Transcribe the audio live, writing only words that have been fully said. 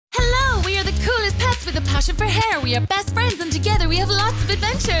pets with a passion for hair. We are best friends and together we have lots of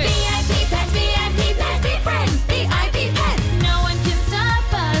adventures. V.I.P pets, V.I.P pets, be friends. V.I.P pets. No one can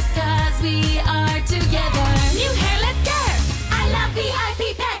stop us cause we are together. New hair, let's scare. I love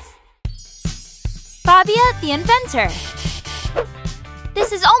V.I.P pets. FABIA the inventor.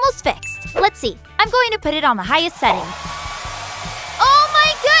 This is almost fixed. Let's see. I'm going to put it on the highest setting. Oh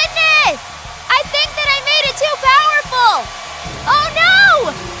my goodness! I think that I made it too powerful! Oh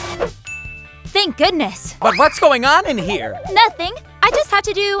no! Thank goodness. But what's going on in here? Nothing. I just had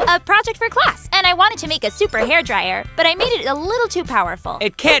to do a project for class, and I wanted to make a super hairdryer, but I made it a little too powerful.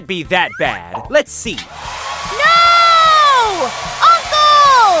 It can't be that bad. Let's see. No!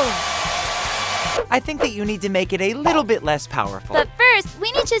 Uncle! I think that you need to make it a little bit less powerful. But first,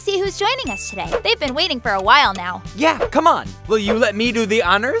 we need to see who's joining us today. They've been waiting for a while now. Yeah, come on. Will you let me do the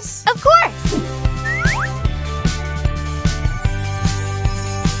honors? Of course!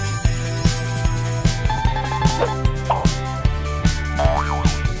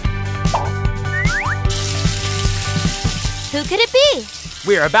 Who could it be?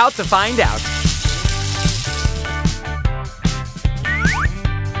 We're about to find out.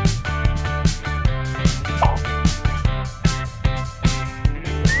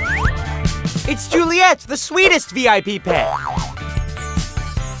 It's Juliet, the sweetest V.I.P pet.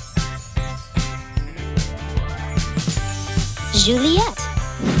 Juliet.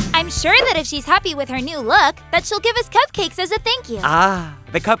 I'm sure that if she's happy with her new look, that she'll give us cupcakes as a thank you. Ah,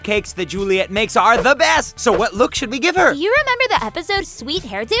 the cupcakes that Juliet makes are the best. So what look should we give her? Do you remember the episode Sweet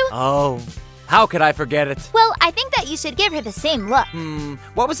Hairdo? Oh, how could I forget it? Well, I think that you should give her the same look.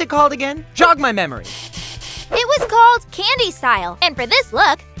 What was it called again? Jog my memory. It was called Candy Style. And for this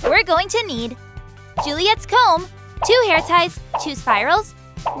look, we're going to need Juliet's comb, 2 hair ties, 2 spirals,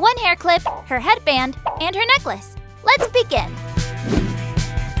 1 hair clip, her headband, and her necklace. Let's begin.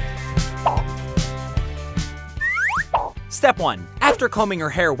 Step 1. After combing her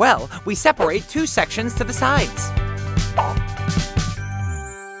hair well, we separate 2 sections to the sides.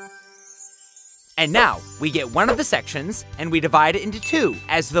 And now, we get one of the sections and we divide it into 2,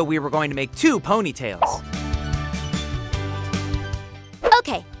 as though we were going to make 2 ponytails.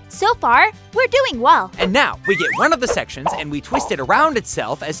 Okay, so far, we're doing well. And now, we get one of the sections and we twist it around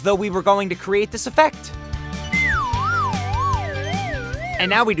itself as though we were going to create this effect. And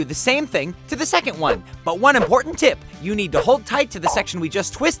now we do the same thing to the second one. But one important tip, you need to hold tight to the section we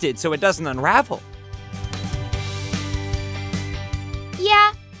just twisted so it doesn't unravel.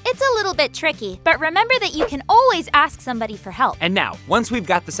 Yeah, it's a little bit tricky, but remember that you can always ask somebody for help. And now, once we've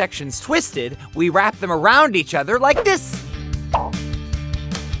got the sections twisted, we wrap them around each other like this.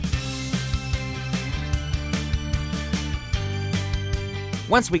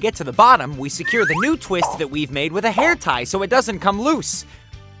 Once we get to the bottom, we secure the new twist that we've made with a hair tie so it doesn't come loose.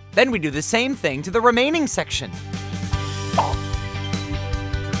 Then we do the same thing to the remaining section.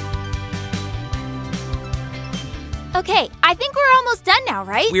 Okay, I think we're almost done now,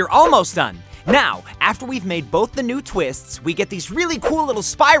 right? We're almost done. Now, after we've made both the new twists, we get these really cool little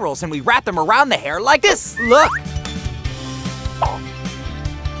spirals and we wrap them around the hair like this. Look!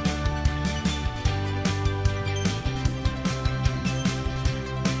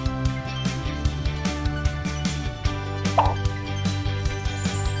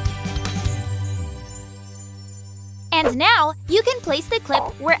 And now, you can place the clip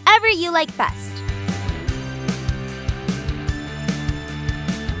wherever you like best.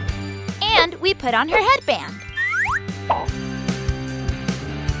 And we put on her headband.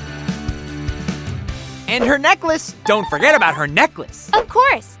 And her necklace! Don't forget about her necklace! Of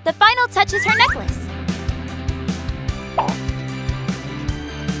course! The final touch is her necklace.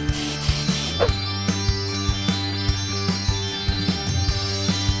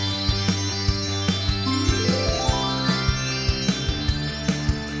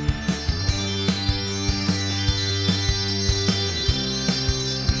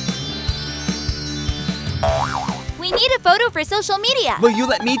 We need a photo for social media. Will you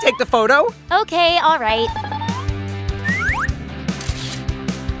let me take the photo? Okay, all right.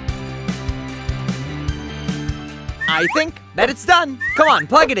 I think that it's done. Come on,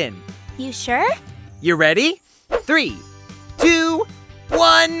 plug it in. You sure? You ready? 3, 2,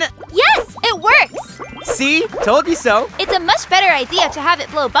 1. Yes, it works! See? Told you so. It's a much better idea to have it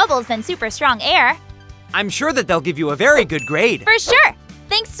blow bubbles than super strong air. I'm sure that they'll give you a very good grade. For sure!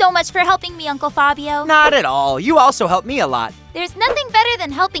 Thanks so much for helping me, Uncle Fabio. Not at all. You also helped me a lot. There's nothing better than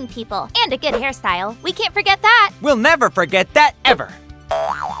helping people. And a good hairstyle. We can't forget that. We'll never forget that, ever.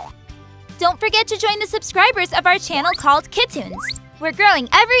 Don't forget to join the subscribers of our channel called Kidtoons. We're growing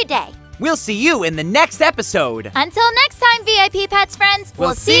every day. We'll see you in the next episode. Until next time, VIP Pets friends,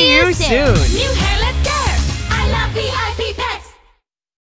 We'll see you soon. New hair,